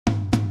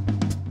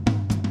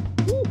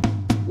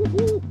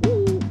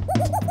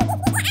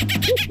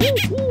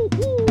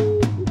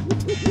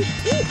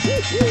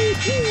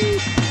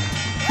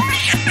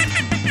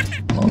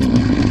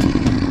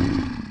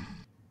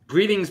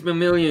Greetings,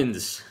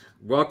 mammalians.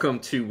 Welcome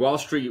to Wall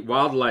Street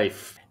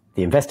Wildlife,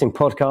 the investing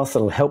podcast that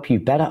will help you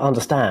better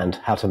understand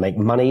how to make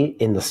money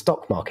in the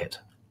stock market.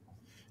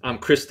 I'm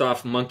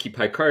Christoph Monkey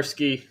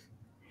Piekarski.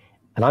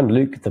 And I'm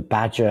Luke the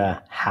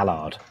Badger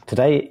Hallard.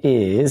 Today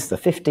is the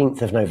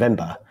 15th of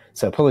November,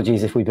 so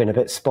apologies if we've been a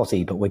bit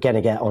spotty, but we're going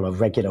to get on a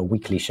regular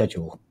weekly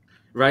schedule.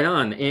 Right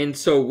on. And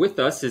so with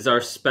us is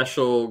our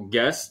special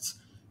guest,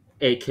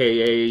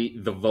 aka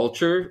the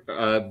Vulture,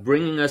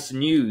 bringing us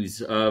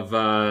news of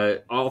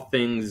all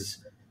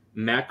things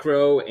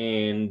macro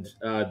and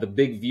the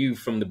big view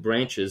from the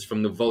branches,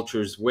 from the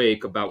Vulture's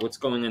wake about what's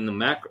going on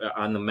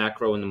the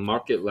macro and the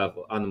market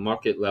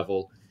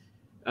level.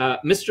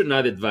 Mr.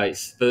 Nut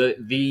Advice,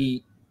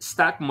 the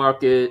stock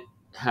market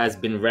has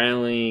been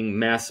rallying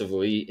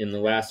massively in the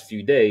last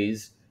few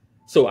days.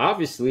 So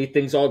obviously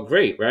things all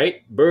great,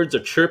 right? Birds are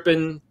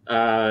chirping,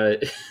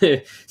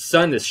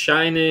 sun is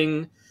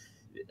shining,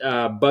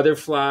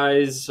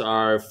 butterflies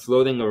are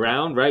floating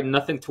around, right?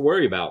 Nothing to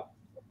worry about.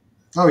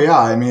 Oh, yeah.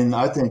 I mean,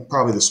 I think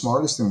probably the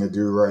smartest thing to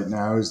do right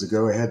now is to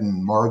go ahead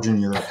and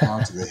margin your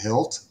account to the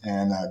hilt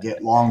and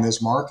get long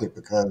this market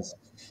because,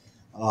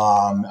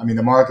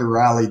 the market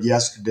rallied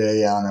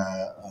yesterday on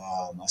a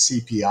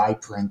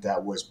CPI print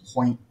that was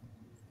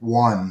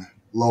 0.1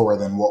 lower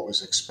than what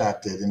was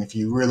expected. And if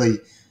you really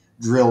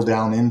drill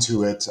down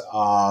into it,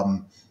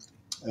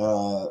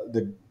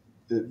 the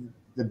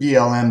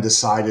BLM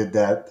decided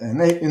that, and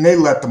they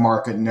let the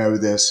market know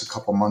this a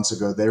couple months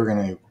ago, they were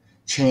going to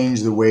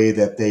change the way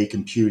that they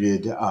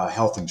computed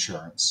health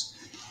insurance.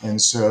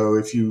 And so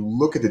if you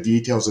look at the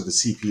details of the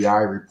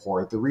CPI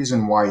report, the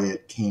reason why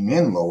it came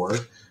in lower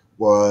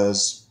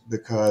was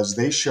because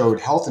they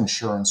showed health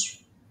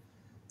insurance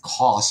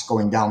costs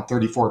going down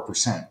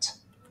 34%.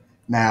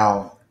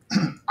 Now,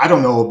 I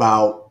don't know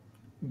about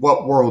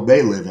what world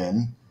they live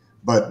in,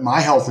 but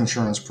my health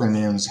insurance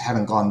premiums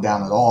haven't gone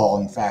down at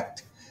all. In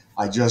fact,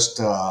 I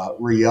just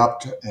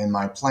re-upped in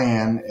my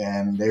plan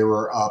and they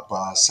were up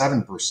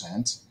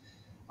 7%.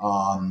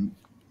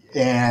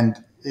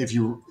 And if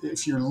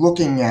you're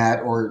looking at,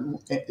 or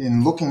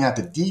in looking at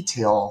the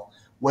detail,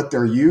 what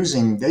they're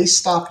using, they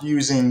stopped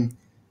using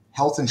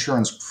health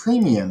insurance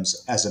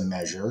premiums as a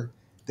measure.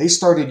 They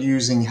started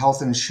using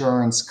health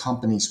insurance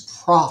companies'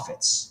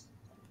 profits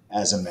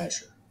as a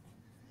measure.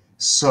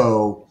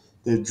 So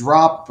the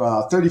drop,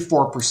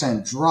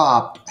 34%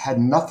 drop, had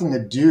nothing to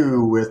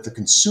do with the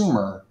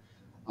consumer.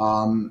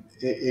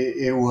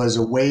 It was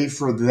a way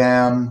for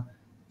them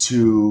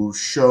to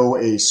show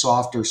a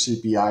softer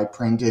CPI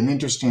print. And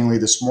interestingly,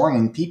 this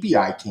morning,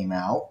 PPI came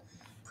out,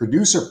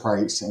 Producer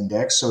Price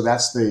Index. So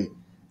that's the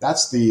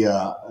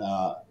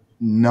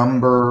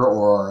number,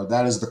 or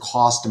that is the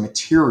cost of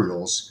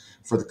materials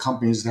for the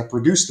companies that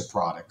produce the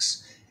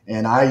products.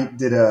 And I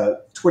did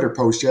a Twitter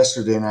post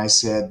yesterday, and I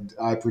said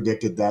I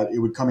predicted that it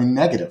would come in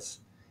negative.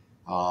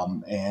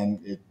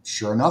 And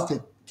sure enough,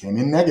 it came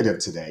in negative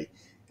today.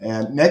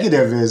 And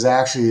negative is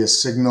actually a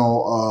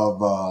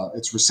signal of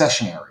it's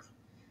recessionary.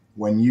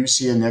 When you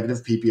see a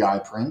negative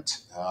PPI print,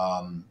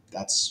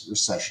 that's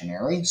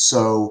recessionary.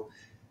 So,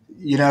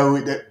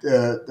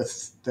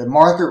 the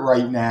market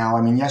right now,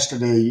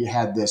 yesterday you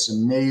had this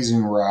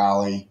amazing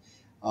rally.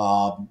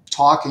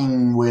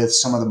 Talking with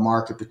some of the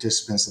market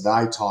participants that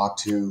I talked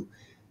to,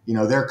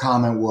 their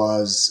comment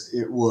was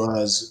it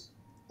was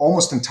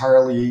almost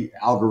entirely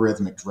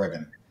algorithmic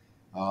driven,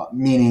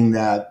 meaning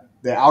that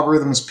the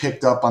algorithms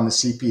picked up on the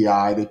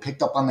CPI, they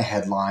picked up on the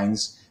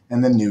headlines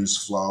and the news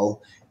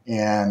flow,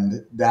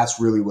 and that's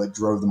really what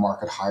drove the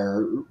market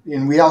higher.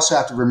 And we also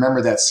have to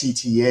remember that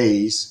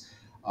CTAs,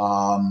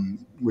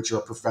 which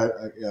are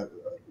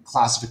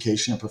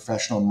classification of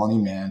professional money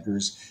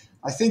managers,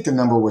 I think the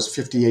number was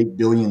 $58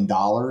 billion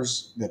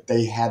that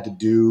they had to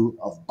do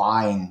of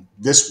buying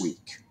this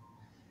week.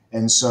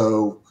 And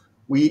so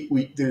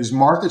there's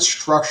market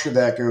structure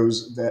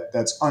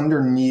that's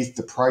underneath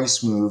the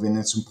price move, and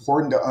it's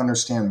important to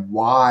understand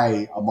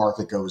why a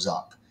market goes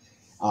up.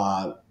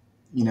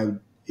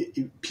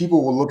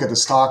 People will look at the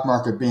stock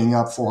market being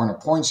up 400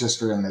 points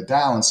yesterday in the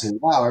Dow and say,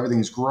 wow,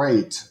 everything's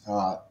great.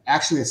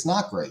 Actually, it's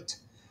not great.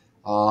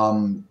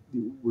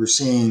 We're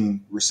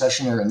seeing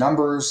recessionary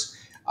numbers.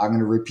 I'm going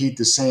to repeat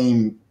the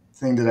same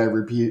thing that I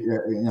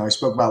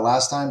spoke about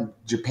last time.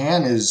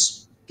 Japan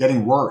is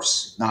getting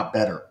worse, not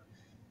better.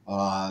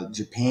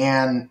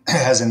 Japan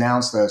has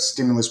announced a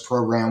stimulus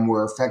program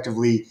where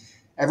effectively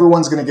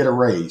everyone's going to get a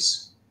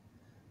raise.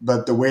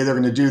 But the way they're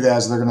going to do that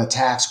is they're going to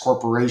tax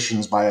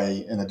corporations by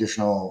an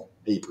additional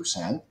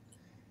 8%.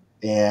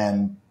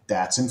 And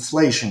that's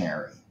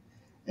inflationary.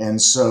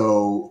 And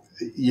so,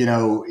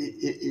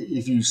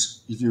 if you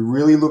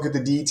really look at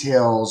the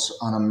details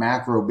on a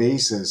macro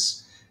basis,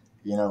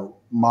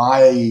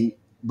 my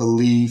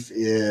belief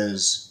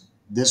is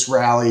this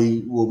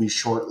rally will be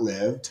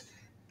short-lived.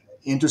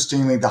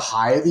 Interestingly, the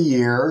high of the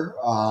year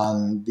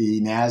on the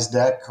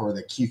NASDAQ, or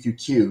the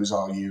QQQs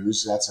I'll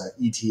use, that's an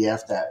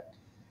ETF that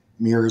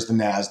mirrors the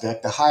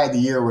NASDAQ. The high of the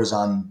year was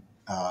on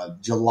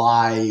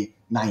July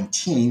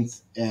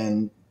 19th,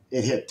 and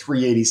it hit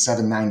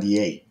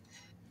 387.98.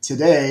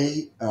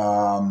 Today,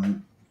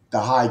 the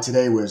high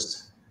today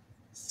was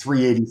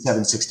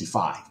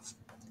 387.65.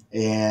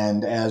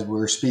 And as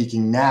we're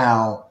speaking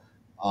now,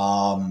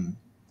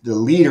 the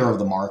leader of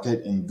the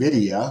market,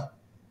 NVIDIA,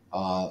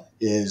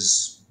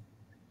 is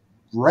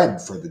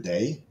red for the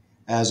day,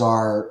 as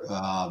are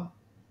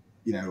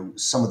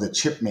some of the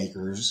chip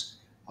makers.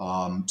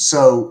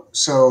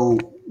 So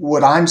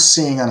what I'm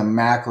seeing on a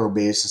macro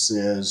basis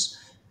is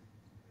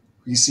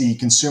we see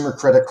consumer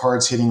credit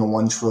cards hitting a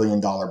 $1 trillion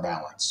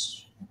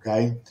balance.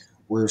 Okay,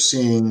 we're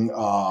seeing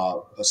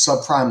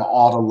subprime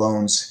auto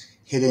loans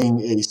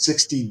hitting a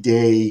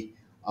 60-day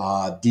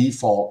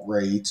default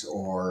rate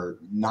or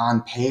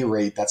non-pay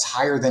rate that's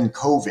higher than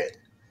COVID.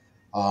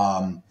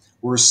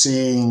 We're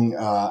seeing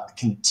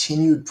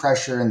continued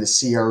pressure in the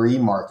CRE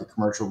market,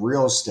 commercial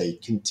real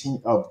estate,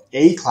 of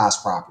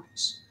A-class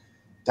properties.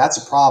 That's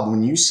a problem.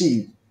 When you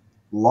see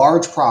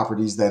large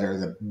properties that are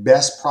the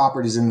best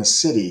properties in the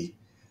city,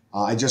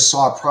 I just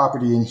saw a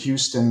property in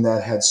Houston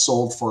that had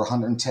sold for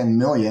 $110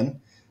 million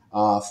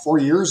 4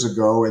 years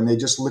ago, and they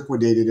just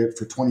liquidated it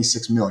for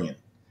 $26 million.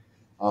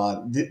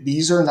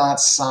 These are not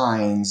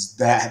signs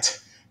that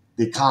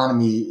the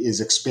economy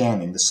is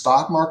expanding. The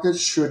stock market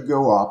should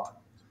go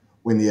up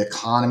when the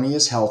economy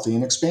is healthy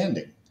and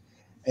expanding.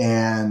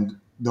 And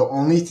the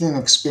only thing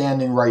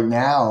expanding right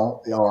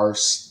now are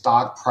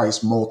stock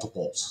price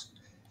multiples.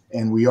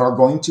 And we are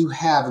going to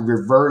have a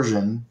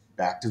reversion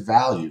back to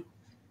value,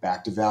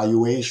 back to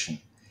valuation.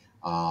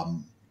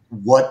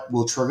 What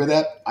will trigger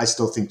that? I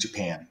still think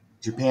Japan.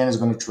 Japan is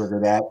going to trigger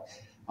that.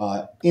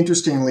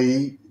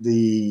 Interestingly,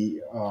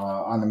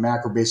 on the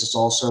macro basis,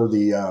 also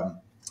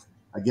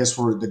I guess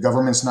the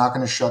government's not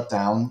going to shut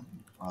down.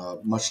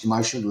 Much to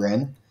my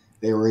chagrin,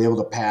 they were able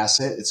to pass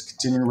it. It's a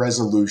continuing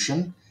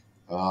resolution.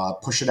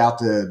 Push it out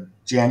to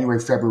January,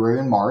 February,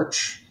 and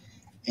March.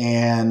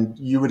 And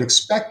you would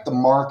expect the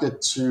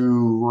market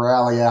to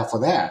rally off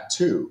of that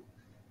too.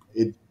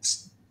 It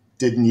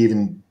didn't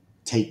even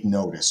take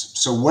notice.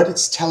 So what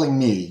it's telling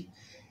me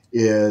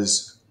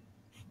is,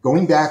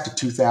 going back to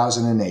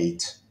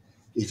 2008,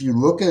 if you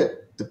look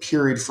at the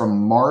period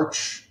from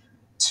March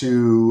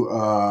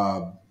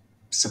to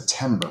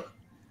September,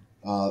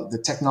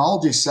 the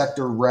technology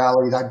sector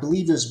rallied, I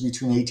believe it was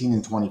between 18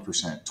 and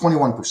 20%,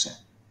 21%.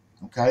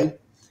 Okay.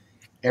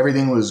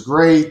 Everything was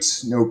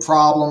great, no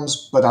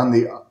problems. But on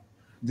the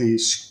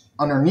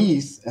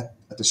underneath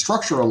at the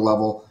structural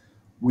level,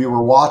 we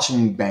were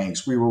watching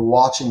banks, we were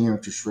watching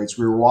interest rates,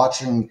 we were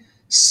watching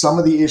some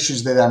of the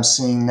issues that I'm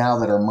seeing now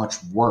that are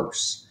much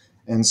worse.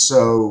 And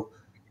so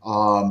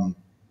I'm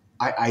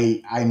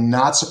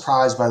not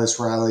surprised by this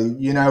rally.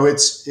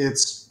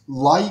 It's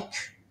like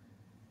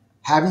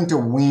having to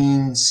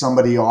wean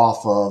somebody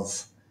off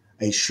of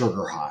a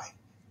sugar high.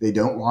 They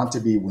don't want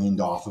to be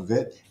weaned off of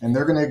it, and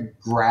they're going to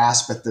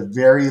grasp at the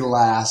very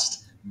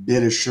last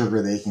bit of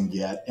sugar they can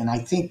get. And I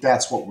think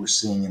that's what we're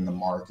seeing in the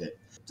market.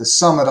 To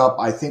sum it up,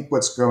 I think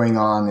what's going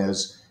on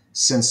is,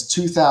 since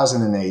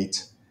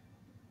 2008,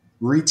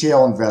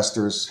 retail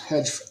investors,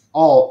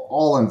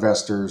 all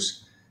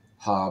investors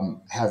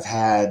have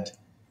had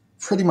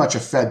pretty much a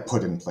Fed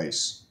put in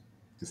place.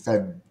 The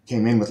Fed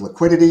came in with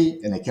liquidity,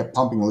 and they kept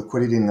pumping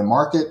liquidity in the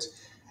market,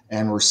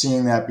 and we're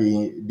seeing that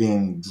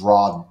being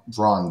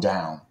drawn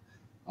down.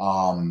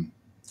 And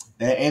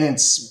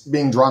it's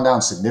being drawn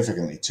down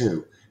significantly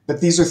too. But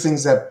these are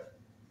things that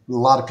a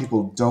lot of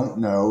people don't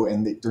know,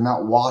 and they're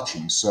not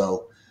watching.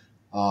 So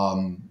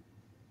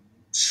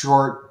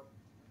short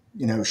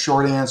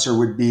answer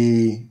would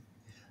be,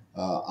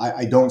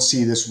 I don't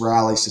see this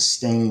rally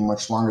sustaining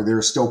much longer. There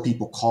are still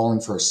people calling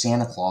for a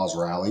Santa Claus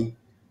rally.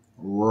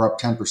 We're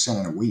up 10%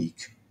 in a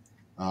week.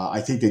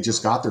 I think they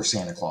just got their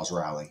Santa Claus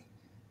rally.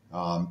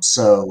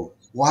 So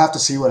we'll have to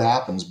see what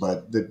happens,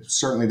 but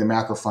certainly the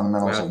macro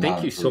fundamentals have not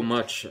Thank you improved. so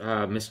much,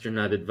 Mr.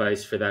 Nut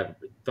Advice, for that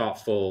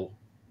thoughtful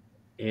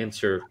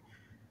answer.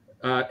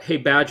 Hey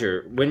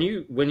Badger, when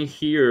you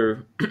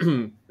hear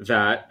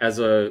that, as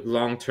a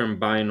long-term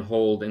buy and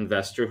hold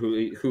investor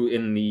who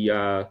in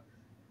the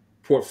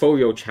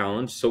portfolio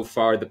challenge so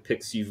far, the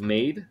picks you've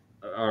made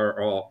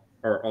are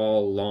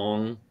all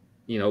long,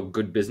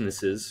 good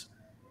businesses.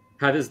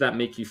 How does that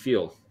make you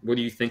feel? What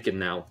are you thinking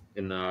now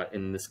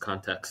in this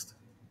context?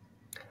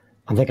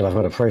 I'm thinking I've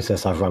got a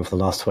process I've run for the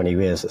last 20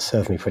 years that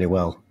served me pretty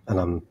well, and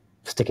I'm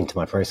sticking to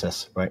my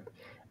process, right?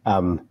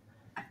 I'm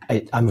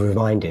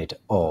reminded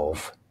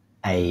of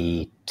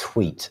a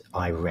tweet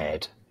I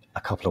read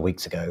a couple of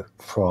weeks ago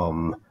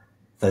from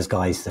those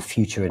guys, the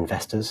Future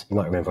Investors. You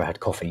might remember I had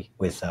coffee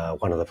with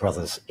one of the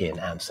brothers in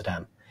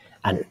Amsterdam,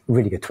 and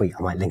really good tweet.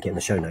 I might link it in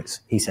the show notes.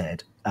 He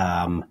said,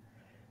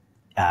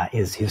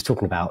 he was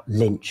talking about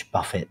Lynch,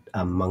 Buffett,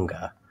 and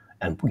Munger,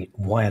 and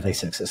why are they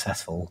so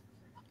successful?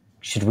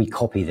 Should we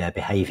copy their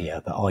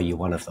behavior, but are you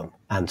one of them?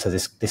 And so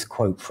this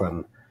quote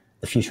from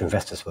the Future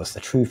Investors was,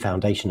 the true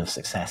foundation of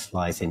success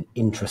lies in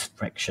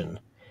introspection.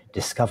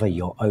 Discover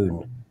your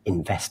own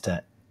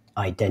investor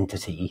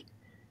identity.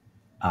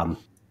 And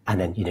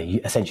then, you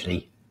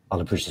essentially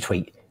I'll push the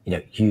tweet,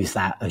 use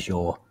that as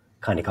your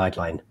kind of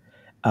guideline.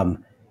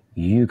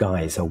 You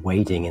guys are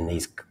wading in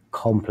these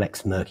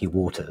complex, murky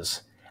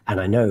waters. And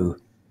I know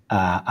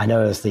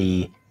as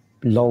the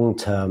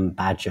long-term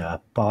badger,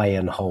 buy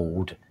and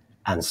hold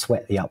and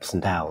sweat the ups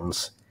and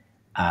downs,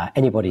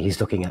 anybody who's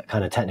looking at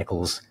kind of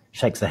technicals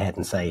shakes their head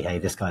and say, hey,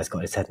 this guy's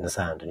got his head in the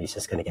sand and he's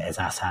just going to get his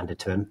ass handed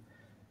to him.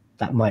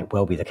 That might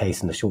well be the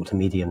case in the short to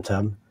medium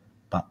term,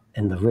 but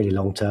in the really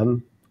long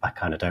term, I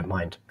kind of don't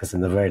mind, because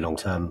in the very long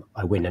term,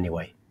 I win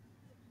anyway.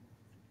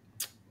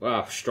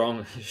 Wow,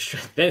 strong.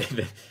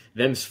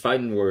 Them's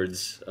fighting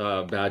words,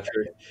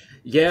 Badger.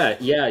 Yeah.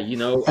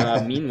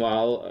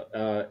 Meanwhile,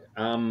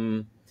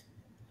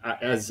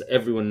 as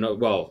everyone knows,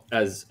 well,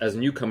 as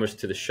newcomers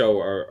to the show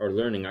are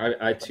learning,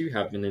 I too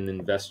have been an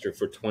investor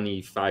for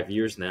 25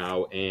 years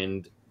now,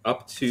 and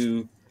up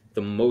to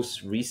the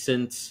most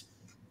recent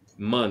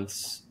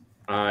months,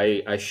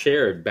 I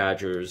shared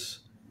Badger's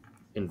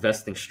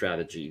investing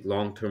strategy,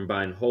 long-term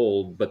buy and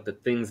hold. But the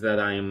things that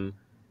I'm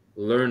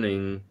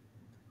learning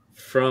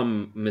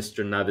from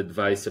Mr. Not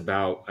Advice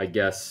about, I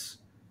guess,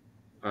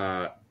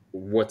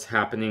 what's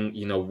happening,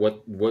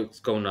 what's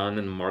going on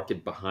in the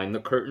market behind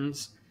the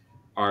curtains,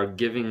 are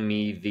giving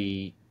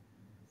me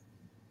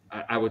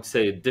I would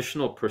say,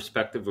 additional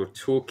perspective or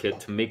toolkit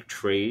to make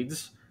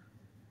trades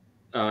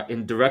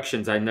in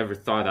directions I never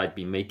thought I'd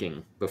be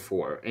making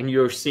before. And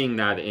you're seeing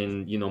that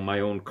in, my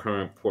own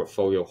current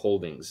portfolio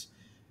holdings.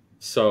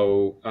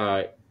 So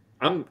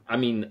I'm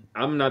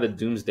not a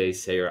doomsday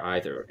sayer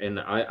either. And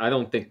I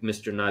don't think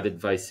Mr. Not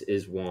Advice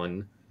is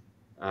one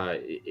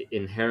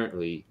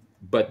inherently.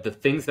 But the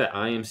things that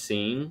I am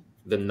seeing,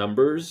 the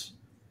numbers,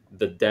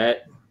 the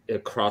debt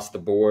across the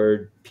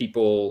board,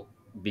 people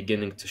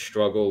beginning to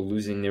struggle,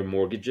 losing their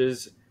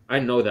mortgages, I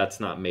know that's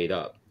not made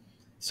up.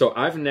 So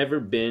I've never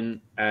been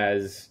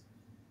as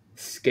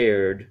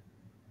scared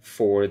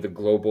for the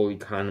global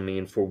economy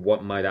and for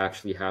what might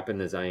actually happen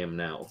as I am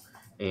now.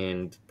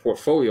 And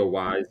portfolio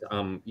wise,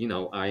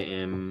 I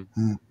am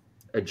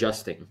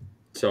adjusting.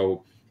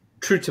 So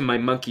true to my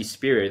monkey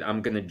spirit,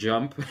 I'm going to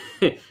jump.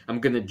 I'm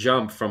going to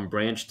jump from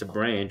branch to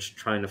branch,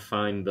 trying to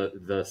find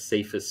the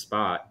safest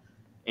spot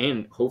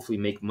and hopefully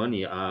make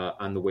money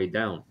on the way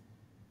down.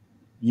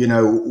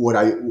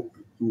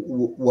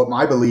 What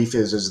my belief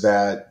is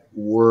that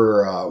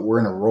we're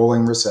in a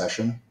rolling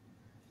recession.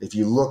 If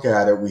you look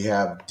at it, we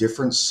have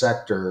different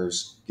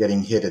sectors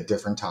getting hit at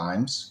different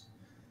times,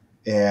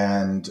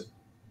 and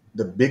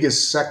the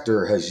biggest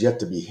sector has yet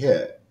to be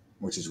hit,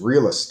 which is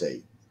real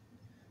estate.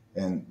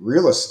 And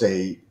real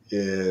estate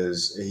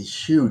is a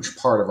huge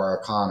part of our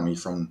economy,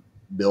 from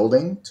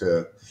building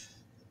to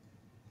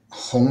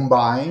home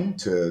buying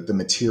to the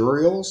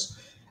materials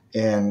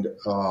and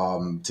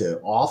to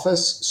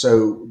office.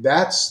 So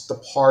that's the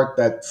part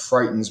that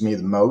frightens me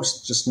the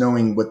most, just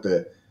knowing what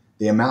the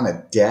amount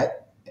of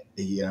debt,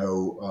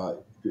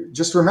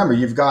 just remember,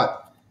 you've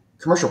got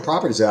commercial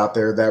properties out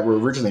there that were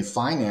originally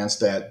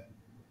financed at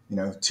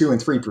 2 and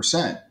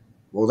 3%.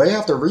 Well, they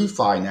have to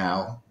refi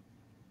now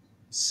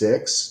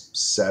 6,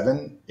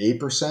 7,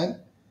 8%.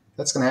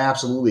 That's going to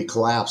absolutely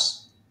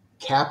collapse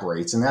cap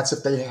rates. And that's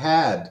if they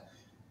had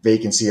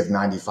vacancy of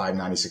 95,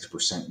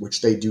 96%,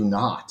 which they do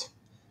not.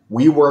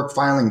 WeWork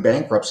filing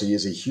bankruptcy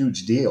is a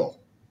huge deal.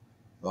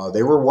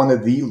 They were one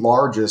of the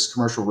largest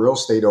commercial real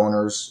estate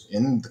owners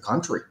in the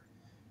country.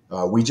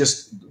 We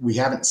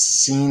haven't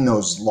seen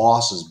those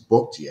losses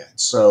booked yet.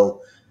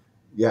 So,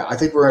 yeah, I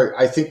think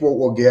what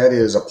we'll get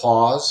is a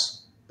pause.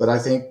 But I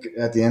think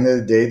at the end of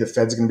the day, the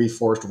Fed's going to be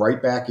forced right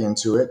back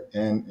into it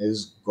and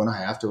is going to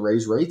have to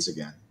raise rates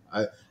again.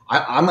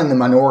 I'm in the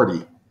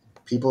minority.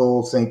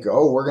 People think,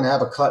 oh, we're going to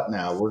have a cut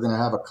now. We're going to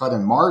have a cut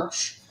in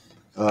March.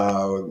 The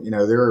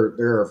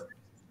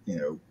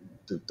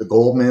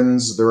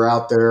Goldmans, they're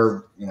out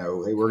there.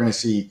 Hey, we're going to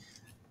see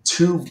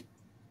 2%,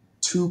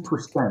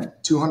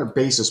 200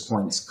 basis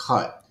points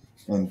cut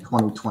in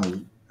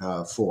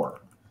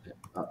 2024.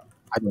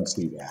 I don't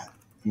see that.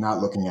 I'm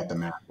not looking at the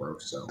macro.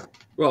 So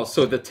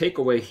the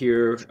takeaway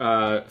here,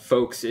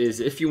 folks,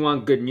 is if you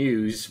want good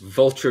news,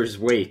 Vulture's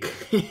wake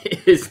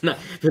is not.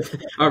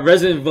 Our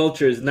resident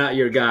Vulture is not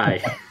your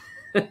guy.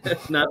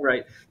 Not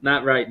right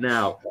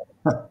now.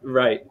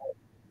 Right.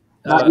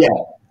 Not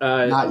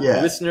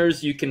yet.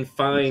 Listeners, you can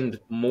find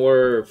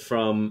more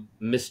from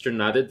Mr.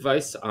 Not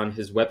Advice on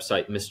his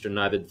website,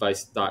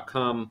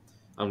 mrnotadvice.com,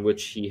 on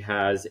which he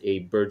has a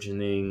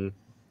burgeoning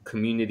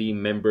community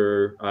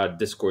member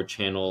Discord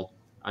channel.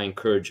 I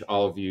encourage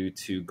all of you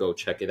to go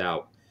check it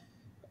out.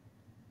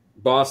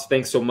 Boss,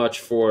 thanks so much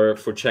for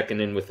checking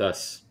in with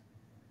us.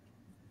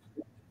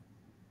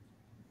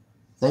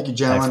 Thank you,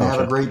 gentlemen. Thanks,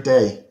 have a great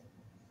day.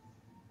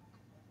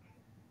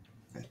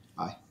 Okay,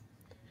 bye.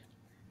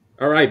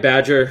 All right,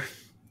 Badger.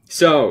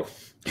 So,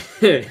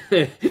 do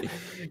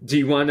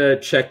you want to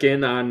check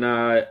in on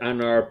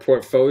our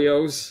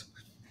portfolios?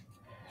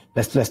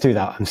 Let's do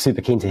that. I'm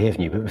super keen to hear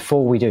from you. But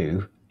before we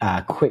do,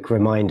 a quick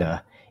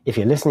reminder: if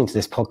you're listening to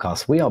this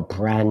podcast, we are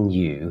brand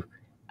new.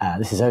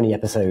 This is only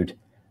episode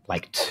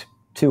like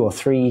 2 or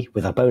 3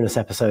 with a bonus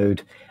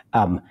episode.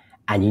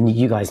 And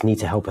you guys need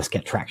to help us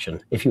get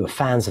traction. If you were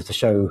fans of the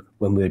show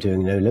when we were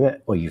doing No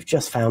Limit, or you've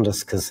just found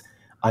us because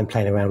I'm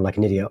playing around like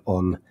an idiot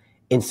on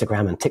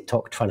Instagram and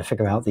TikTok trying to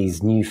figure out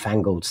these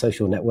newfangled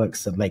social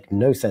networks that make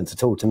no sense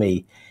at all to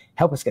me,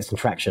 help us get some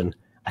traction.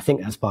 I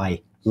think that's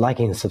by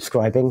liking and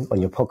subscribing on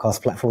your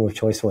podcast platform of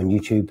choice or on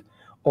YouTube,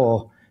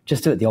 or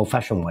just do it the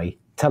old-fashioned way.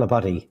 Tell a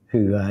buddy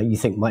who you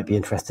think might be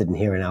interested in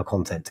hearing our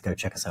content to go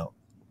check us out.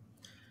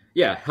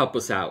 Yeah, help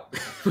us out.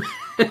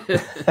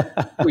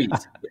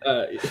 Please.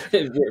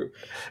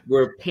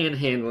 We're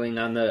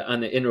panhandling on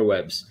the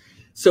interwebs.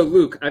 So,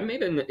 Luke, I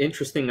made an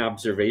interesting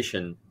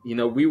observation.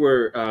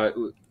 We're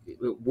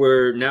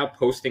now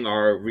posting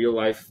our real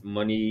life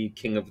money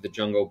King of the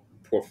Jungle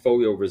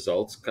portfolio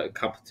results,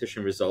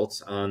 competition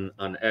results on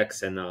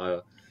X and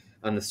on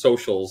the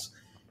socials,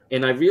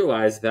 and I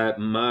realized that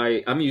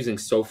I'm using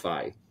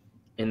SoFi,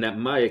 and that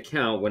my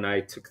account, when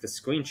I took the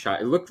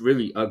screenshot, it looked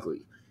really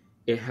ugly.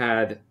 It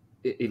had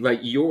like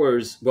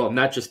yours, well,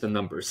 not just the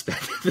numbers.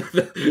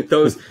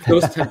 those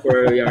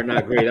temporarily are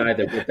not great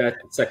either, but that's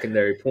a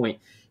secondary point.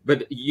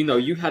 But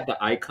you had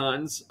the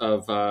icons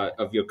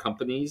of your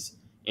companies,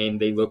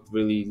 and they looked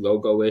really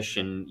logo-ish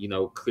and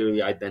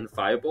clearly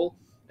identifiable.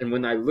 And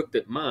when I looked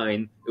at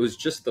mine, it was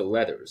just the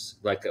letters,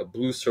 like a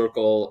blue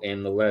circle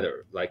and the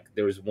letter. Like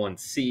there was one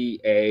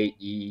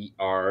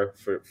CAER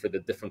for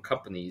the different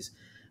companies.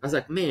 I was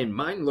like, man,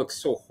 mine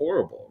looks so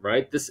horrible,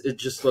 right? It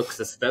just looks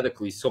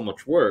aesthetically so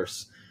much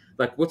worse.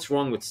 Like, what's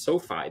wrong with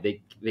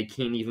SoFi? They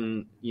can't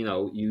even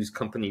use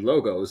company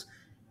logos.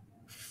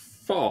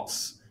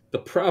 False. The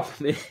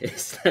problem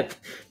is that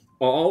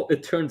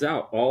it turns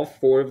out all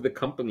four of the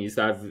companies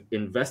that I've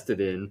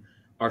invested in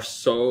are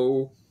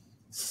so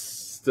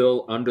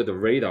still under the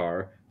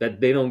radar that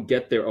they don't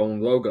get their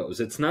own logos.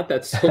 It's not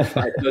that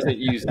SoFi doesn't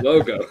use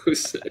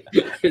logos.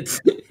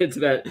 It's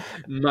that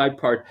my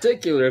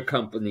particular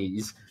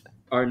companies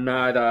are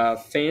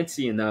not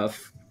fancy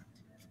enough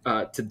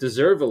to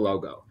deserve a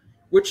logo,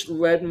 which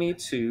led me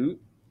to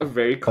a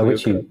very clear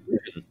conclusion.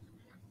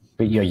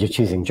 But you're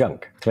choosing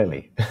junk,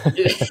 clearly.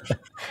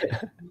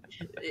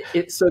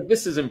 So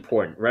this is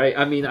important, right?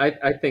 I mean,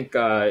 I think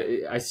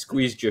I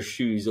squeezed your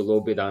shoes a little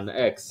bit on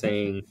X,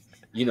 saying,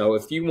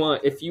 if you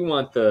want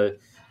the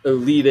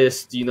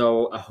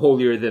elitist,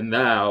 holier than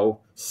thou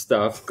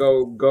stuff,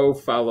 go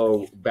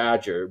follow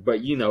Badger.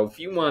 But if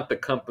you want the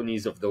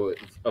companies of the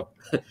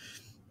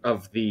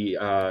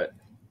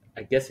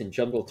I guess in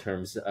jungle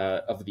terms,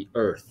 of the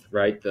earth,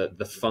 right?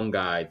 The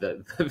fungi,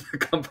 the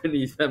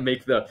companies that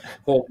make the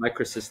whole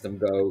microsystem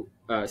go,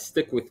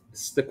 stick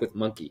with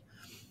monkey.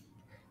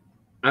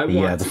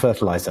 The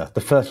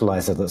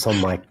fertilizer that's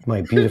on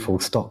my beautiful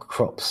stock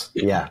crops.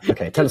 Yeah.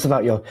 Okay. Tell us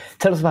about your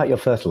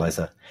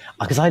fertilizer,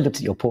 because I looked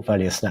at your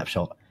portfolio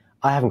snapshot.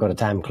 I haven't got a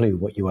damn clue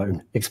what you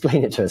own.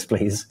 Explain it to us,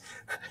 please.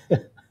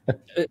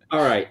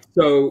 All right.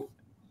 So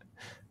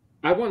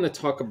I want to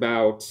talk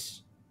about,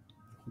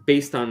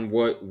 based on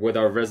what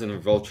our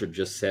resident Vulture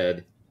just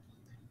said.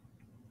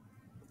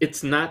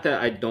 It's not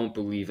that I don't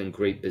believe in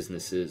great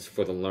businesses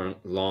for the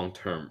long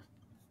term.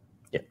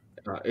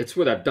 It's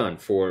what I've done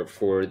for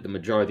the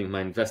majority of my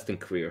investing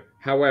career.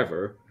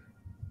 However,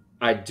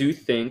 I do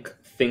think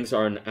things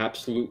are an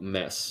absolute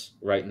mess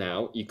right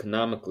now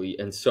economically.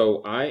 And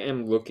so I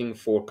am looking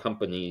for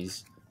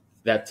companies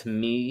that, to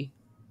me,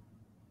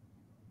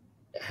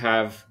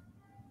 have,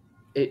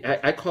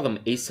 I call them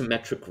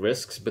asymmetric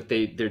risks, but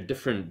they're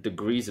different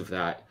degrees of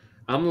that.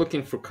 I'm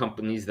looking for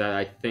companies that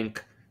I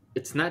think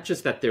it's not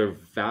just that their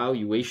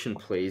valuation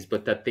plays,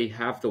 but that they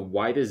have the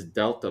widest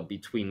delta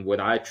between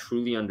what I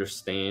truly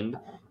understand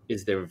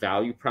is their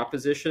value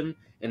proposition,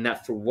 and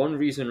that for one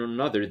reason or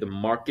another, the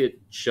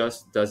market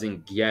just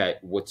doesn't get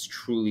what's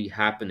truly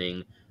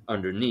happening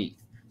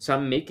underneath. So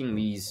I'm making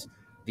these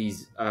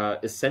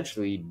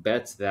essentially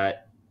bets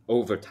that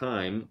over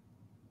time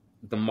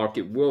the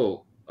market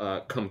will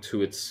come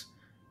to its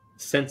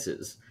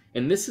senses.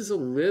 And this is a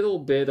little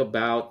bit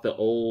about the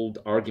old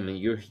argument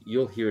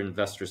you'll hear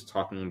investors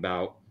talking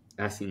about,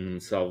 asking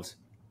themselves,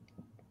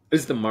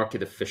 is the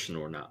market efficient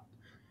or not?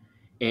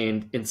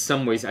 And in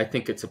some ways, I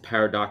think it's a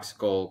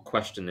paradoxical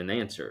question and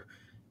answer.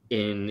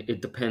 And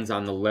it depends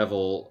on the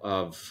level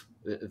of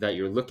that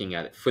you're looking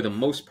at it. For the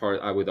most part,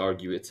 I would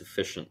argue it's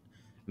efficient,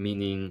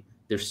 meaning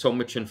there's so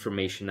much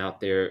information out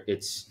there,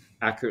 it's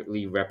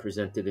accurately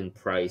represented in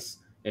price,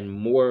 and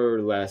more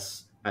or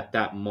less at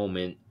that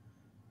moment,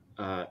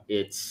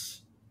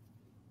 it's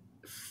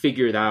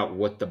figured out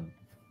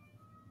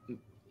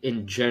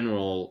in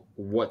general,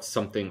 what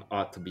something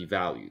ought to be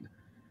valued.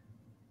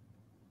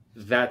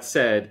 That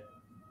said,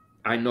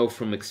 I know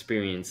from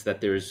experience that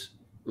there's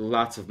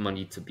lots of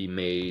money to be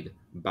made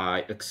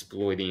by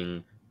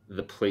exploiting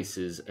the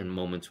places and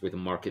moments where the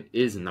market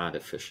is not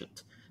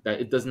efficient, that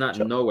it does not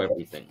know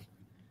everything,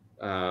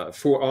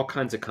 for all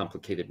kinds of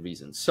complicated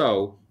reasons.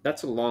 So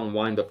that's a long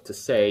wind up to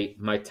say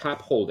my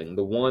top holding,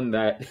 the one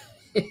that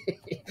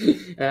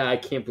I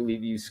can't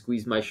believe you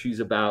squeezed my shoes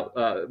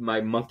about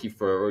my monkey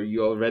fur, or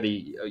you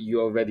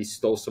already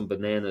stole some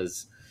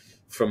bananas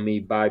from me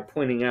by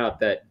pointing out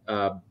that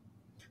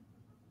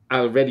I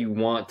already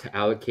want to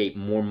allocate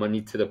more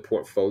money to the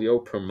portfolio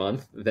per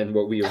month than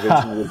what we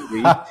originally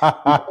agreed,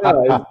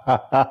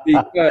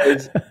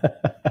 because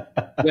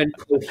when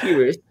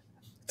Coherus,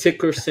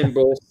 ticker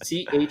symbol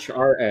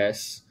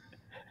CHRS,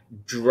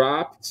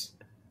 dropped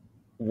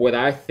what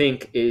I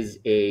think is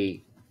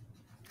a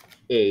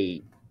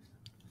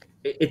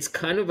it's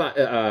kind of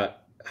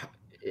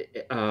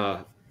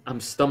I'm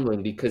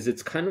stumbling because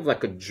it's kind of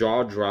like a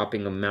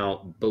jaw-dropping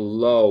amount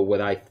below what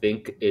I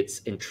think its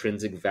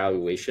intrinsic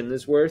valuation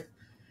is worth,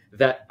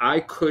 that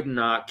I could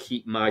not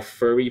keep my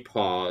furry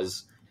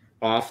paws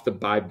off the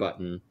buy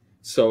button.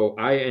 So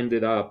I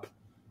ended up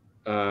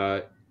uh,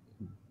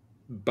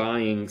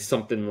 buying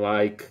something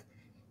like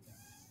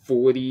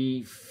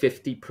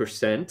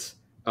 40-50%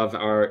 of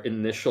our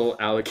initial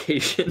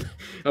allocation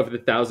of the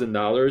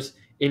 $1,000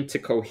 into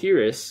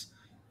Coherus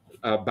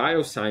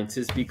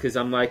Biosciences, because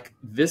I'm like,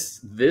 this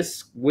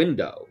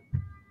window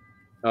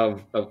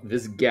of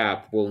this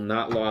gap will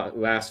not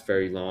last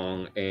very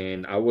long,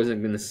 and I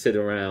wasn't going to sit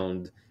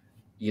around,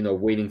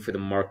 waiting for the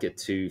market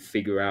to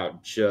figure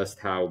out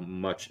just how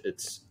much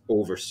it's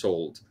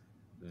oversold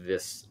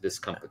this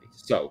company.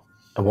 So,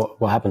 And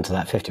what happened to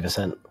that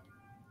 50%?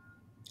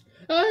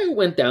 I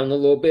went down a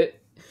little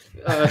bit.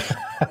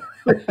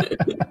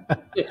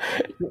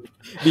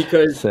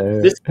 Because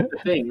this is the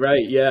thing,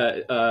 right?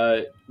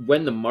 Yeah.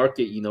 When the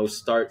market,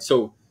 starts.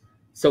 So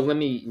let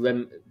me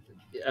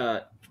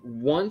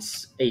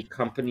once a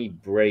company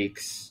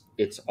breaks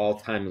its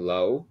all-time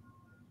low,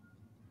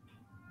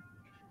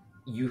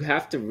 you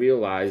have to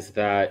realize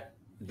that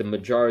the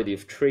majority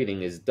of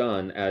trading is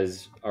done,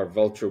 as our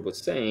Vulture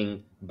was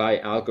saying, by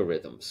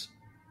algorithms.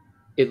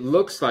 It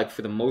looks like,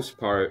 for the most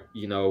part,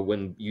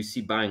 when you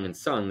see buying and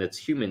selling, that's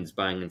humans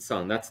buying and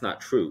selling. That's not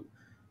true.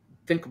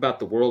 Think about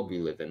the world we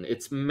live in.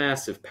 It's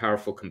massive,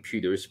 powerful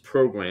computers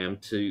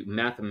programmed to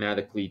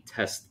mathematically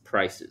test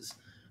prices.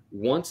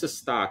 Once a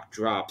stock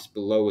drops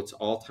below its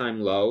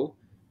all-time low,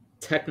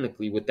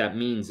 technically what that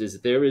means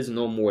is there is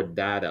no more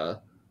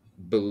data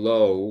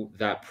below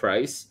that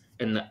price,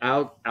 and the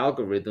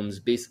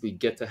algorithms basically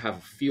get to have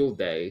a field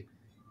day,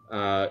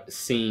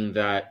 seeing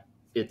that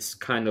it's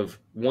kind of,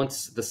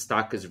 once the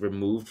stock is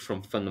removed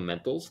from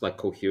fundamentals, like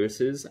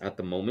Coherus is at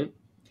the moment,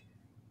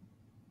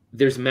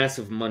 there's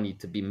massive money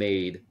to be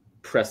made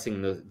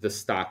pressing the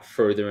stock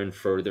further and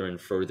further and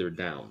further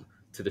down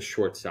to the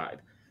short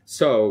side.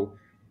 So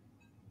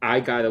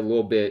I got a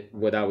little bit,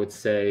 what I would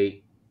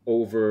say,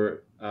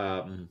 over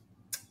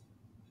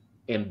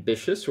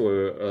ambitious,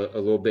 or a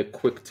little bit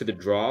quick to the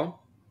draw.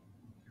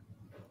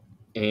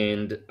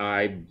 And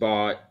I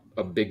bought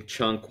a big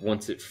chunk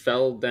once it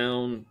fell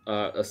down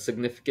a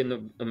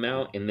significant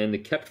amount, and then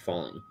it kept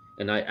falling.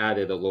 And I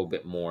added a little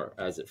bit more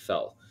as it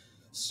fell.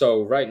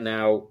 So right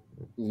now,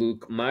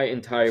 Luke, my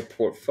entire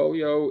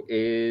portfolio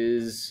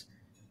is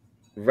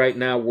right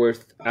now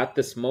worth, at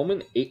this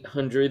moment,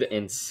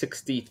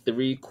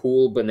 863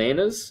 cool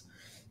bananas.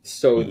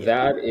 So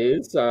that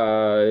is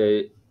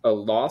a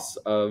loss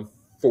of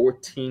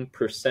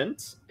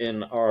 14%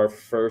 in our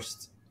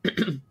first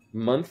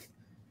month.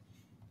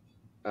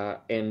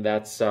 And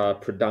that's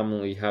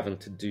predominantly having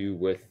to do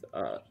with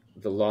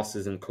the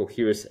losses in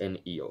Coherus and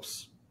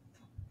EOS.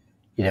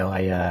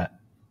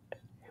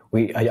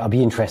 I'd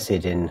be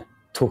interested in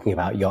talking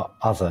about your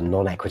other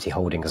non-equity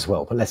holding as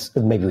well, but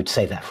maybe we'd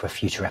save that for a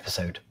future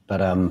episode. But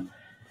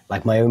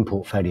like, my own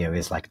portfolio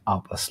is like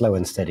up a slow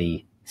and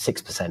steady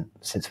 6%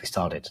 since we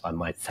started.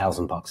 My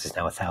 $1,000 is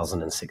now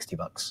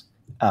 $1,060.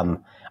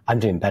 I'm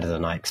doing better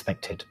than I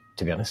expected,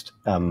 to be honest.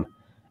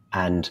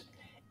 And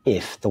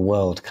if the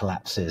world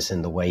collapses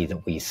in the way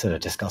that we sort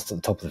of discussed at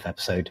the top of the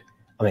episode,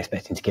 I'm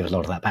expecting to give a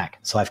lot of that back.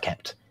 So I've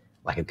kept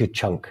like a good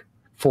chunk,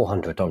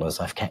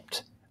 $400 I've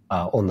kept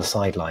on the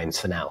sidelines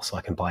for now, so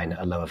I can buy in at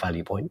a lower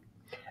value point.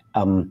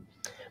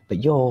 But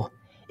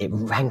it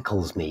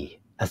rankles me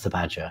as the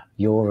badger.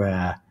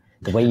 The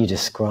way you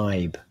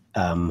describe,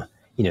 the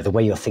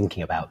way you're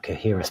thinking about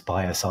Coherus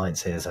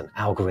Biosciences and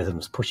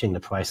algorithms pushing the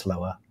price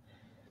lower.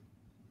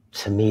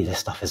 To me, this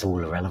stuff is all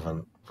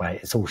irrelevant, right?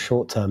 It's all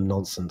short-term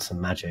nonsense and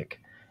magic,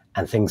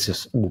 and things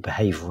just all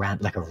behave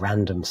like a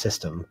random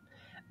system.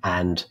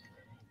 And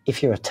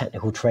if you're a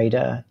technical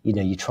trader,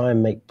 you try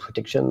and make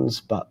predictions,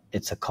 but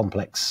it's a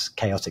complex,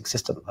 chaotic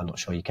system. I'm not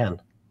sure you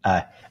can.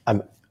 I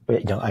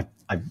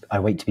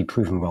wait to be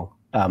proven wrong.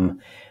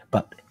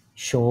 But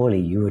surely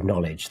you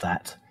acknowledge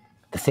that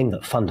the thing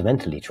that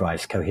fundamentally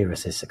drives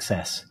Coherus'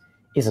 success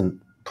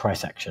isn't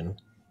price action.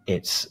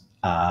 It's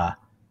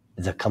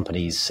the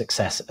company's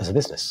success as a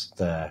business,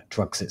 the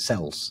drugs it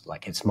sells,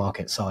 like its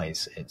market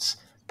size, its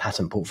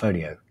patent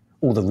portfolio,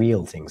 all the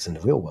real things in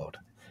the real world.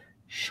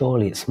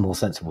 Surely it's more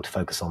sensible to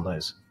focus on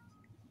those.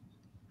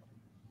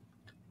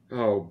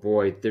 Oh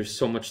boy, there's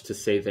so much to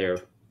say there.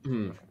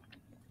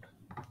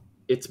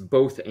 It's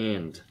both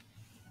and.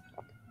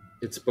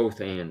 It's both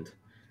and.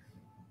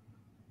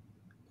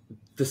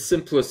 The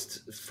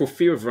simplest, for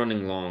fear of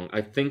running long,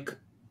 I think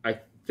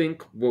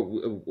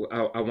what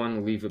I want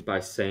to leave it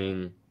by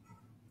saying,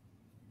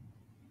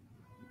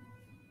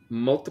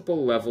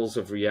 multiple levels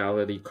of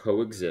reality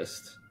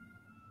coexist.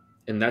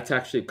 And that's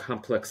actually a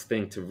complex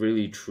thing to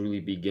really truly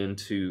begin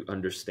to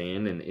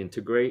understand and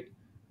integrate.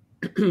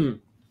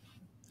 In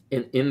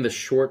the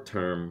short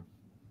term,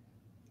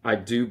 I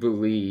do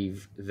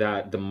believe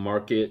that the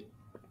market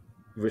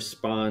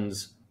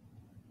responds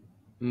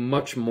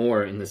much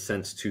more in the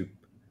sense to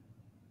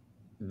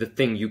the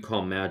thing you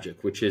call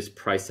magic, which is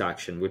price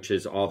action, which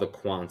is all the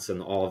quants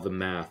and all the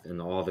math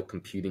and all the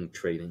computing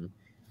trading.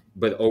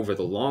 But over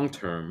the long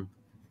term,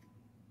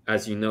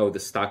 as you know, the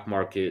stock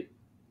market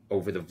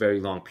over the very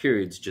long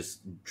periods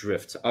just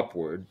drifts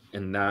upward,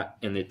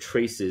 and it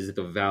traces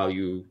the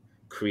value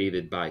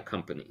created by a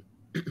company.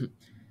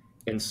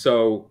 And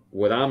so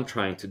what I'm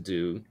trying to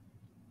do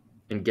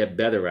and get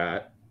better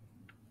at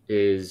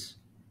is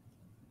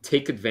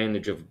take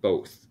advantage of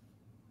both.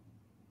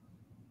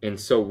 And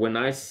so when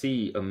I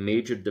see a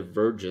major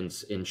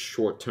divergence in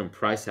short-term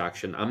price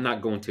action, I'm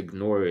not going to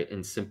ignore it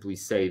and simply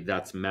say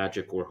that's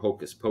magic or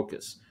hocus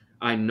pocus.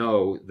 I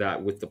know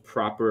that with the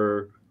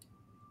proper,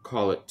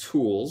 call it,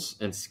 tools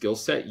and skill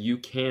set, you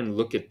can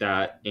look at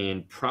that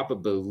and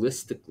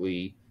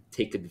probabilistically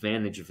take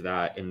advantage of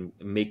that and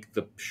make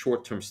the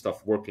short-term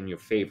stuff work in your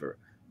favor.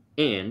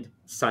 And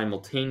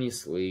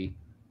simultaneously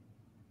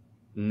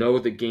know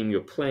the game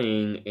you're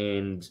playing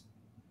and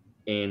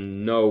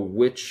know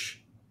which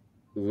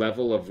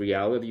level of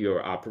reality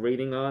you're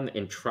operating on,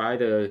 and try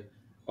to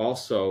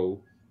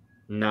also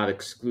not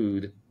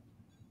exclude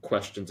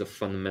questions of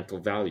fundamental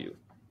value.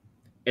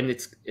 And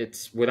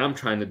it's what I'm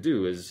trying to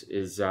do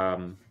is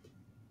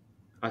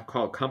I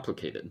call it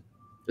complicated,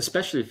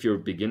 especially if you're a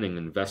beginning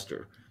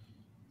investor.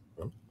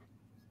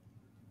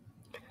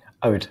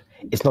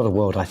 It's not a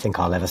world I think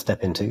I'll ever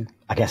step into.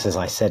 I guess, as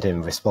I said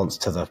in response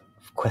to the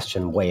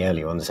question way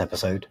earlier on this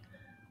episode,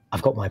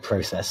 I've got my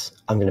process.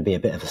 I'm going to be a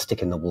bit of a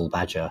stick in the wall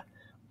badger.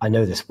 I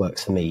know this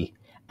works for me,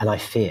 and I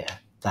fear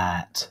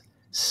that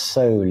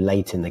so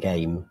late in the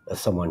game,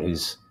 as someone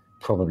who's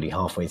probably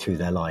halfway through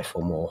their life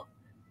or more,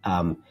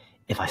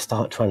 if I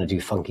start trying to do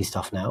funky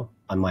stuff now,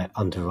 I might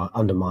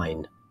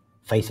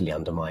fatally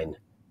undermine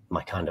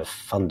my kind of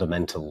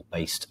fundamental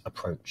based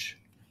approach.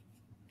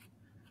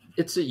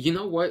 You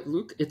know what,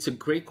 Luke? It's a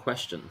great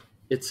question.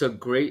 It's a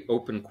great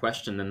open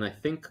question. And I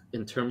think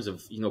in terms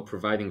of,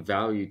 providing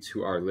value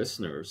to our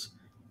listeners,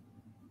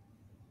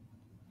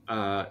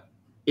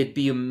 it'd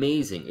be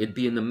amazing. It'd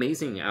be an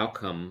amazing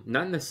outcome,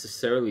 not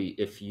necessarily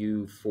if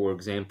you, for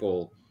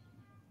example,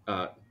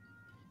 let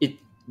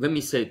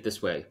me say it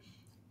this way.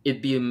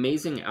 It'd be an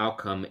amazing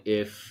outcome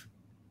if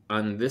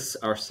on this,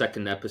 our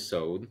second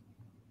episode,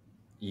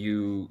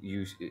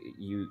 you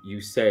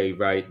say,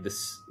 right,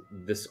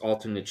 this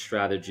alternate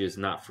strategy is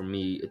not for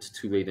me, it's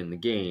too late in the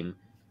game.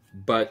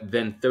 But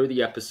then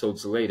 30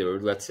 episodes later,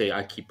 let's say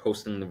I keep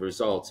posting the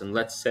results, and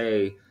let's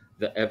say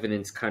the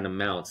evidence kind of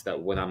mounts that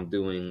what I'm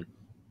doing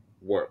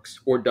works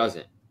or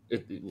doesn't.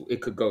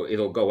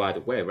 It'll go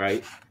either way,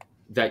 right?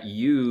 That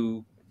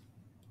you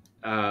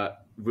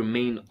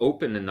remain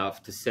open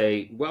enough to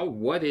say, well,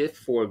 what if,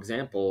 for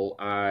example,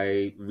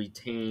 I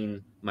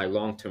retain my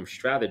long-term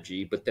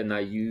strategy, but then I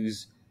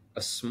use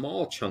a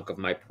small chunk of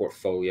my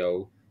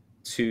portfolio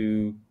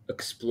to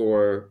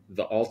explore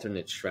the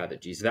alternate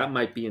strategies? That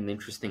might be an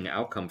interesting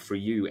outcome for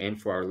you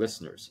and for our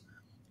listeners,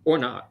 or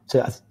not.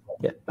 So I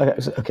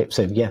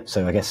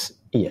guess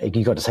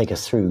you got to take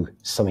us through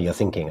some of your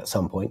thinking at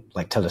some point.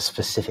 Like, tell us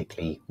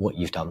specifically what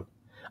you've done.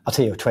 I'll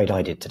tell you a trade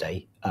I did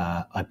today.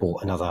 I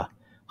bought another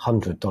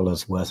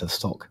 $100 worth of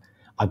stock.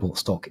 I bought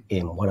stock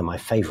in one of my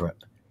favorite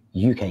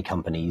UK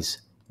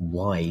companies,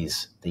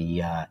 Wise,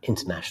 the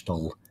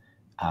international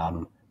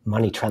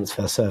money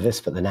transfer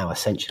service, but they're now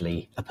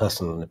essentially a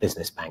personal and a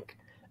business bank.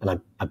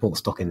 And I bought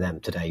stock in them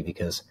today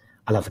because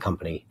I love the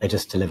company. They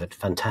just delivered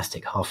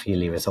fantastic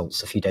half-yearly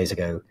results a few days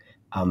ago.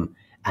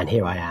 And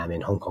here I am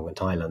in Hong Kong and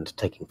Thailand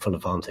taking full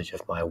advantage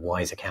of my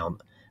Wise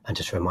account and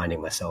just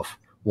reminding myself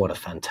what a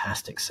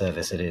fantastic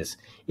service it is.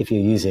 If you're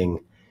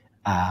using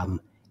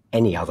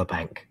any other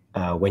bank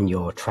when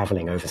you're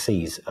traveling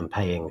overseas and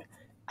paying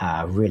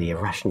really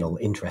irrational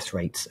interest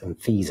rates and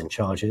fees and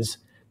charges,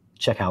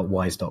 check out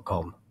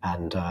wise.com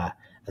and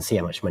see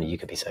how much money you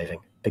could be saving.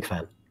 Big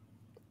fan.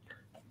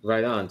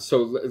 Right on. So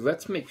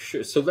let's make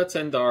sure. So let's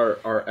end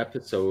our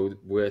episode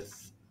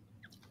with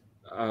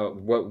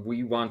what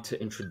we want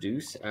to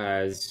introduce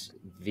as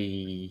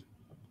the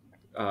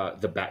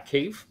Bat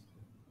Cave,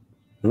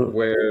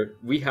 where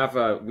we have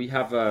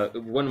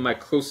one of my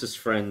closest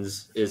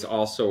friends is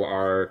also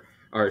our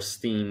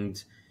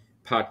esteemed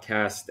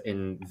podcast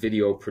and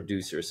video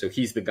producer. So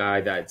he's the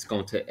guy that's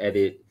going to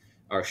edit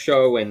our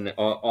show, and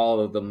all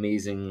of the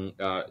amazing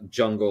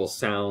jungle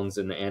sounds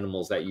and the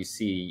animals that you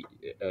see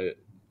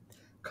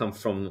come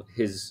from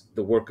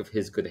the work of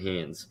his good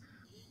hands.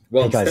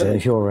 Well, hey guys,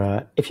 if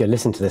you're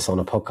listening to this on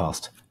a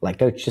podcast,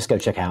 go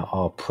check out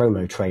our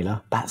promo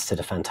trailer. Bats did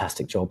a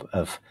fantastic job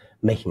of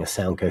making us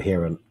sound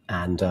coherent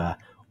and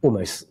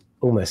almost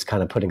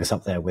kind of putting us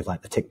up there with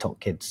like the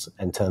TikTok kids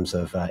in terms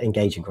of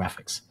engaging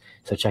graphics.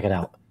 So check it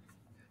out.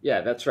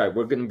 Yeah, that's right.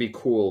 We're going to be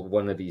cool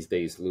one of these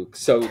days, Luke.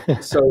 So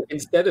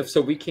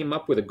we came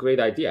up with a great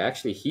idea.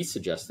 Actually, he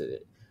suggested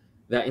it,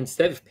 that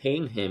instead of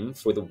paying him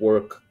for the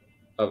work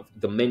of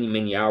the many,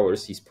 many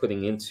hours he's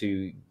putting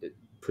into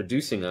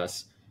producing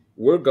us,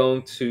 we're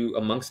going to,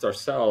 amongst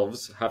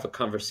ourselves, have a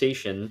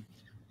conversation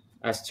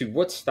as to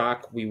what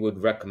stock we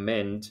would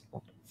recommend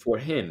for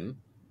him.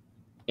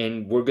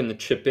 And we're going to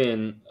chip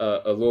in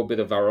a little bit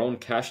of our own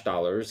cash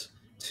dollars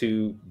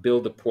to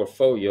build a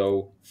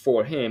portfolio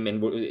for him.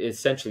 And we're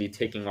essentially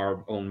taking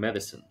our own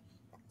medicine.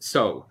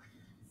 So,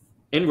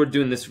 and we're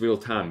doing this real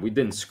time. We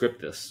didn't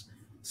script this.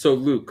 So,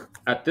 Luke,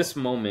 at this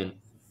moment,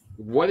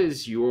 what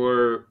is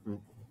your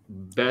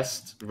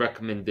best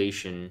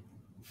recommendation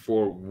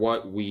for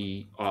what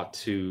we ought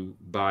to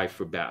buy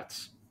for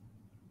bats?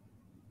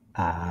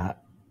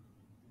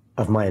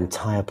 Of my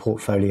entire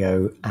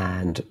portfolio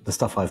and the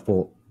stuff I've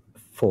bought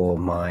for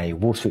my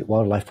Wall Street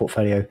Wildlife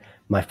portfolio,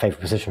 my favorite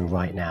position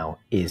right now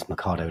is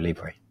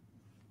MercadoLibre.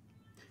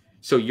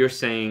 So you're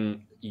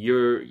saying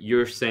we're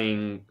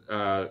going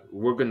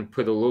to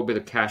put a little bit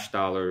of cash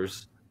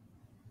dollars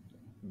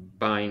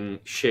buying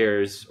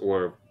shares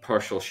or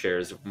partial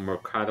shares of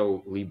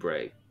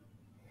MercadoLibre.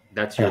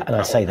 That's your and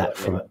I say that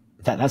from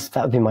that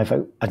would be my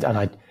vote.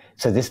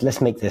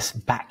 Let's make this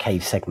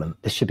Batcave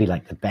segment. This should be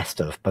like the best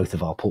of both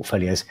of our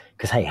portfolios.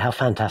 Because hey, how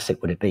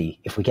fantastic would it be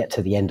if we get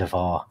to the end of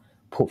our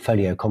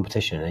portfolio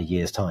competition in a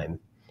year's time,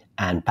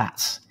 and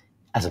bats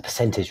as a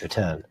percentage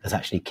return has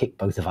actually kicked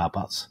both of our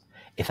butts.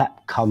 If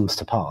that comes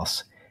to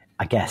pass,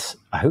 I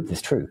hope this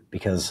is true,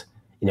 because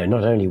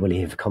not only will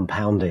he have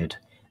compounded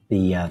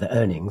the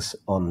earnings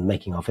on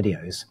making our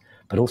videos,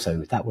 but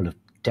also that will have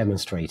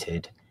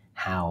demonstrated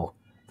how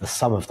the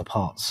sum of the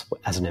parts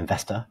as an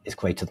investor is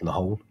greater than the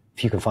whole.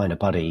 If you can find a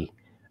buddy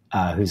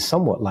who's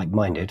somewhat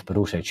like-minded, but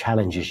also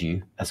challenges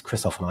you, as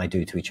Christoph and I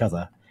do to each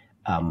other,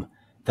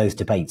 those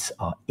debates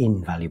are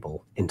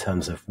invaluable in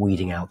terms of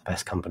weeding out the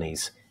best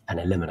companies and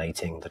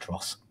eliminating the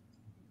dross.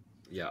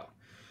 Yeah.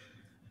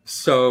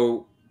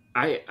 So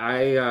I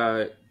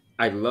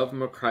love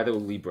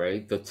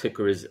MercadoLibre. The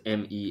ticker is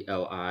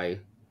MELI.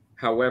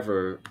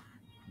 However,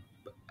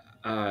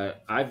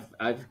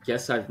 I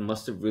guess I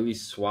must have really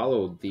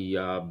swallowed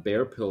the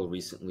bear pill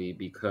recently,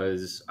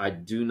 because I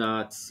do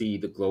not see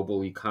the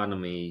global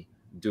economy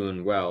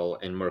doing well,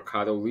 and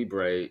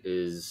MercadoLibre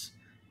is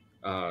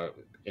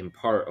in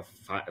part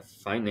a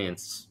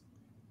finance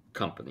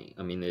company.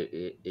 I mean,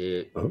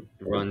 it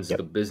runs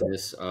the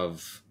business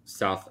of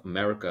South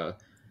America,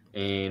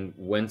 and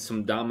when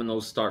some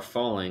dominoes start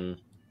falling,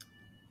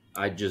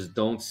 I just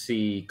don't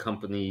see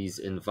companies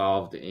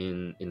involved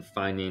in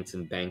finance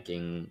and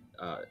banking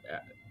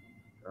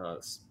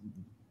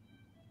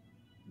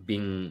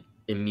being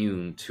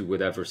immune to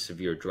whatever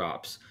severe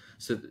drops.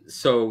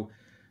 So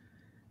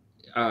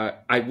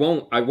I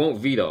won't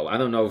veto. I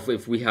don't know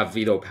if we have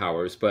veto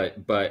powers, but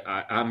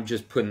I'm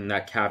just putting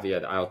that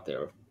caveat out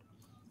there.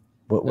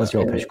 What was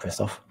your pitch,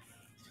 Christoph?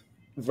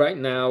 Right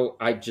now,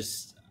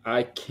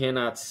 I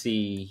cannot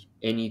see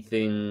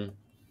anything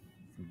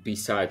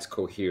besides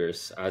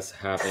Coherus as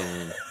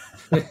having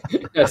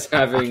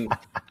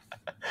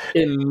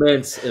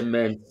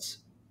immense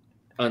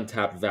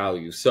untapped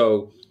value.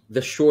 So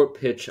the short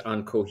pitch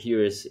on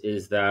Coherus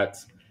is that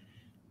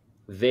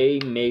they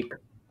make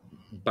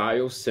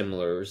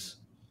biosimilars.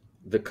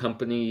 The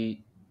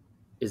company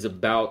is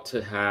about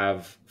to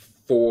have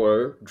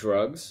 4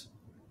 drugs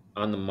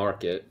on the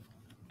market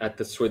at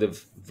the sort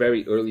of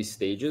very early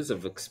stages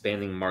of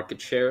expanding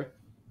market share.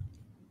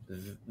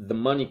 The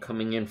money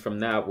coming in from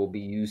that will be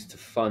used to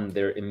fund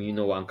their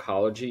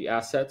immuno-oncology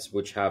assets,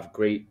 which have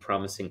great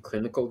promising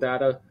clinical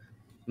data.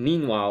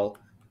 Meanwhile,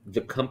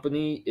 the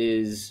company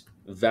is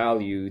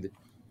valued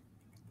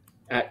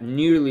at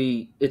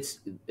nearly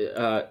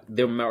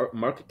their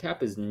market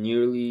cap is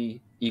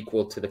nearly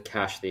equal to the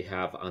cash they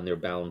have on their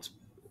balance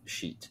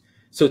sheet.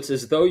 So it's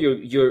as though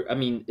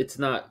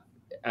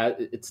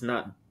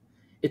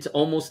it's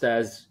almost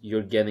as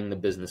you're getting the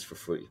business for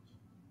free.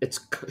 It's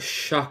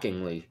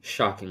shockingly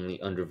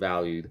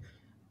undervalued.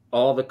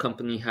 All the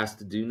company has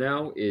to do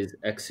now is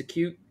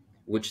execute,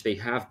 which they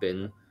have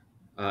been,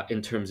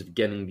 in terms of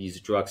getting these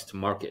drugs to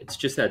market. It's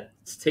just that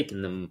it's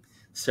taken them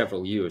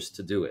several years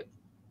to do it.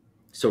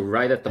 So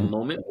right at the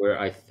moment where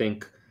I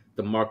think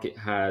the market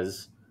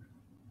has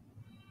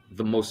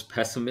the most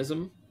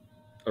pessimism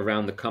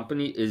around the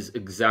company is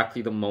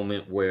exactly the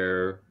moment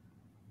where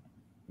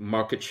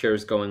market share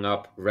is going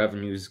up,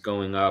 revenues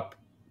going up,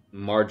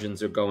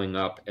 margins are going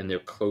up, and they're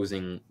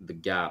closing the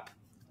gap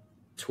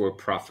toward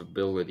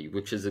profitability,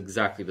 which is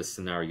exactly the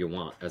scenario you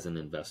want as an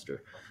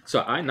investor.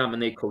 So I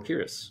nominate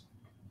Coherus.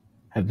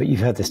 But you've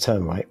heard this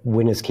term, right?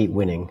 Winners keep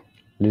winning,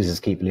 losers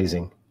keep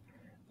losing.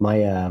 My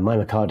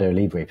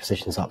MercadoLibre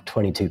position's up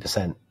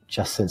 22%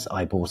 just since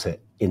I bought it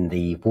in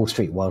the Wall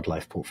Street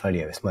Wildlife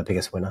portfolio. It's my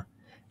biggest winner,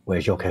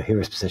 whereas your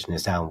Coherus position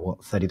is down,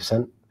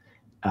 30%?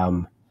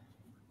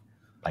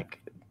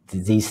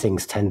 These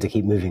things tend to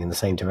keep moving in the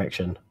same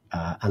direction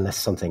unless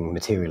something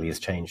materially has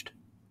changed.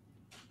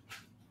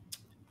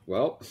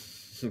 Well,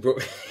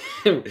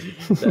 in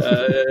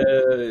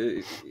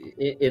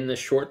the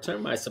short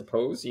term, I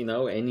suppose,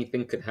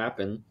 anything could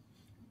happen.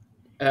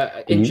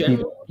 In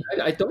general,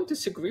 I don't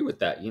disagree with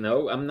that.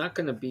 I'm not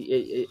going to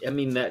be. I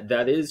mean,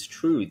 that is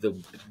true. The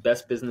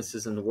best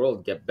businesses in the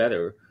world get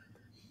better.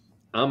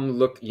 I'm.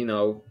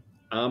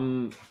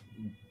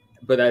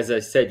 But as I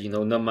said,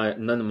 none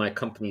of my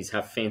companies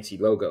have fancy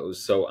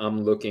logos, so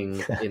I'm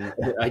looking in.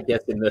 I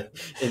guess in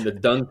the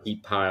dung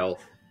heap pile,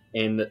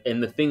 and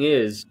the thing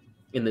is,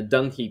 in the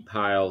dung heap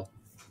pile,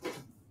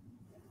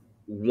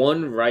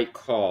 one right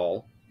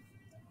call,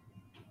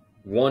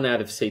 1 out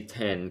of say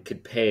 10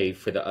 could pay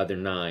for the other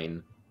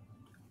 9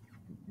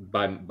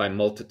 by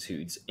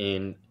multitudes,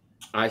 and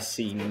I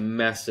see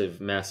massive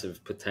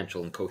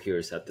potential in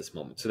Coherus at this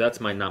moment. So that's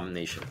my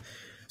nomination.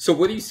 So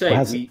what do you say?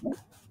 How's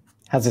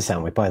this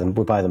sound? We buy them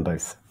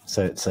both.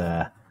 So it's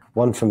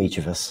one from each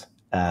of us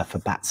for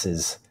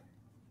Bats's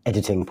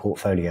editing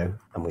portfolio,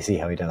 and we see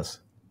how he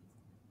does.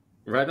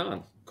 Right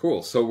on.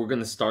 Cool. So we're going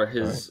to start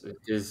his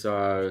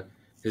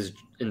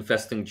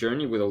investing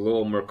journey with a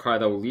little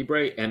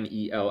MercadoLibre,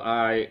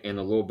 MELI, and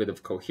a little bit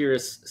of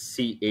Coherus,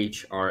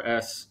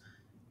 CHRS,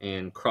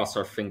 and cross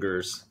our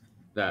fingers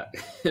that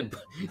that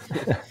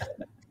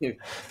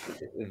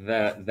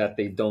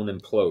they don't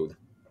implode.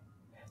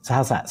 So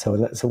how's that?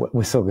 So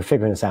we're sort of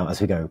figuring this out as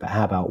we go. But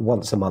how about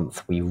once a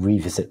month we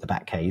revisit the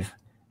Batcave,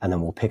 and then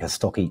we'll pick a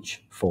stock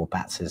each for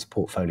Bats's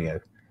portfolio,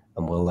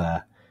 and we'll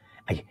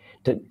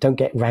don't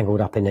get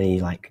wrangled up in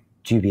any like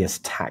dubious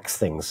tax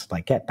things.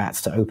 Like get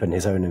Bats to open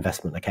his own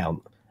investment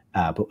account,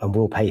 and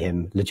we'll pay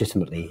him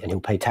legitimately, and he'll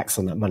pay tax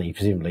on that money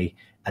presumably,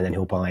 and then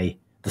he'll buy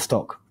the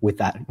stock with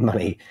that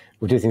money.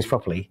 We'll do things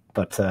properly,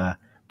 but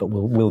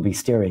we'll be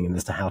steering him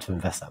as to how to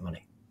invest that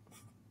money.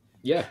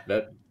 Yeah,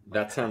 that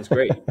sounds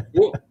great.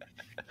 Cool.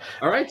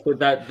 All right, so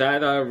that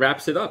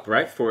wraps it up,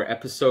 right, for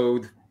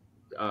episode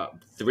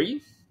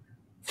 3?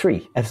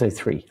 Episode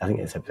 3. I think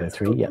it's episode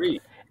 3. Yeah.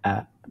 3.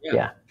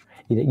 Yeah.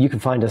 You can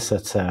find us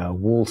at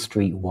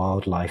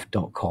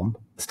wallstreetwildlife.com,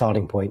 the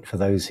starting point for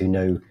those who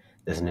know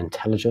there's an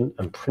intelligent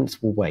and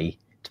principled way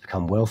to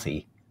become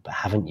wealthy, but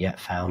haven't yet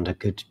found a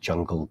good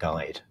jungle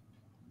guide.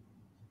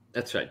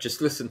 That's right. Just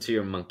listen to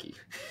your monkey.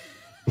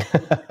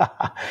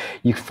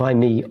 You can find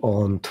me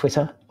on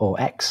Twitter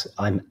or X.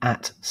 I'm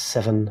at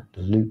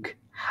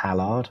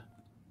 7LukeHallard.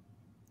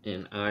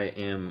 And I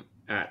am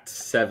at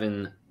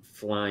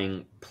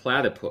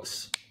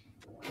 7FlyingPlatypus.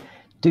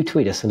 Do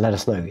tweet us and let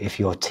us know if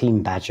you're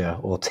Team Badger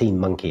or Team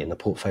Monkey in the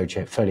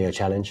portfolio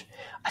challenge.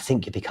 I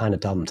think you'd be kind of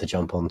dumb to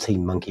jump on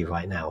Team Monkey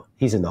right now.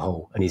 He's in the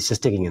hole and he's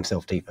just digging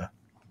himself deeper.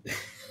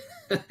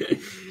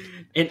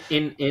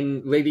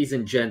 And ladies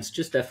and gents,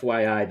 just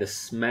FYI, the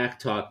smack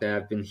talk that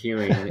I've been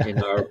hearing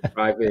in our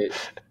private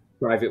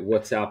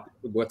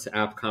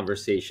WhatsApp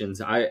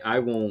conversations, I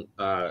won't.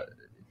 I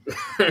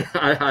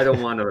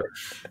don't want to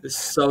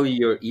sully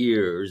your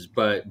ears,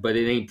 but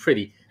it ain't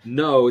pretty.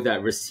 Know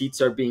that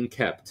receipts are being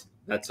kept.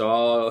 That's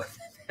all.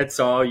 That's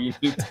all you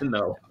need to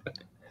know.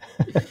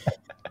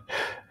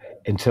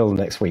 Until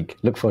next week.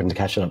 Look forward to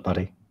catching up,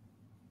 buddy.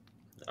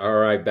 All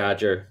right,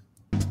 Badger.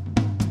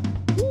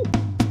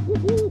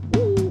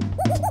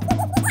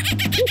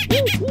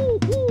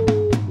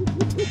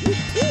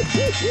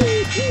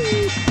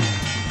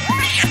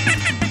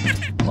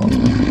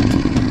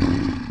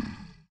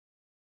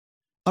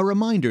 A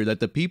reminder that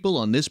the people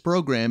on this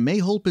program may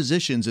hold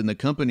positions in the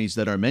companies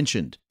that are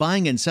mentioned.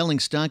 Buying and selling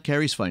stock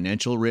carries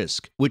financial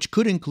risk, which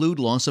could include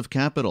loss of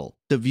capital.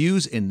 The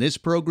views in this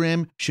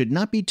program should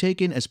not be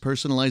taken as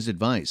personalized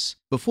advice.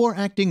 Before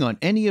acting on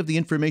any of the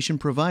information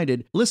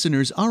provided,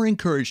 listeners are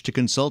encouraged to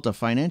consult a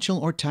financial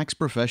or tax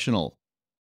professional.